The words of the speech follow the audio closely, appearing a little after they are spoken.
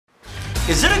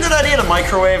Is it a good idea to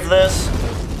microwave this?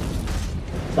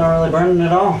 It's not really burning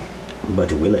at all.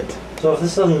 But will it? So if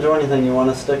this doesn't do anything, you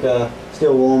want to stick a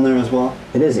steel wool in there as well?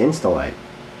 It is Insta-Light,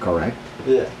 correct?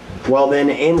 Yeah. Well then,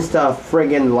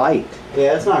 Insta-friggin' light.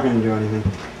 Yeah, it's not going to do anything.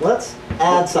 Let's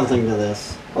add something to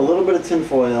this. A little bit of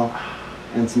tinfoil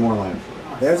and some more lighter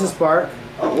fluid. There's a spark.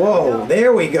 Whoa,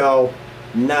 there we go.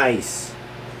 Nice.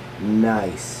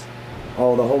 Nice.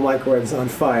 Oh, the whole microwave's on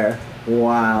fire.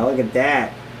 Wow, look at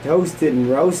that. Toasted and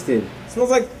roasted. Smells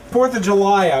like 4th of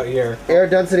July out here. Air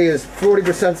density is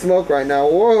 40% smoke right now.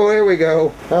 Whoa, here we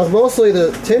go. That was mostly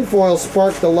the tinfoil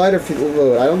sparked the lighter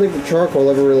fluid. I don't think the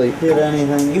charcoal ever really did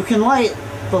anything. You can light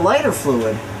the lighter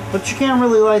fluid, but you can't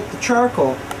really light the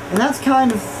charcoal. And that's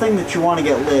kind of the thing that you want to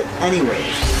get lit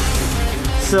anyways.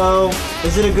 So,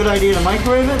 is it a good idea to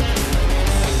microwave it?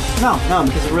 No,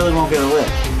 because it really won't get it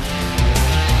lit.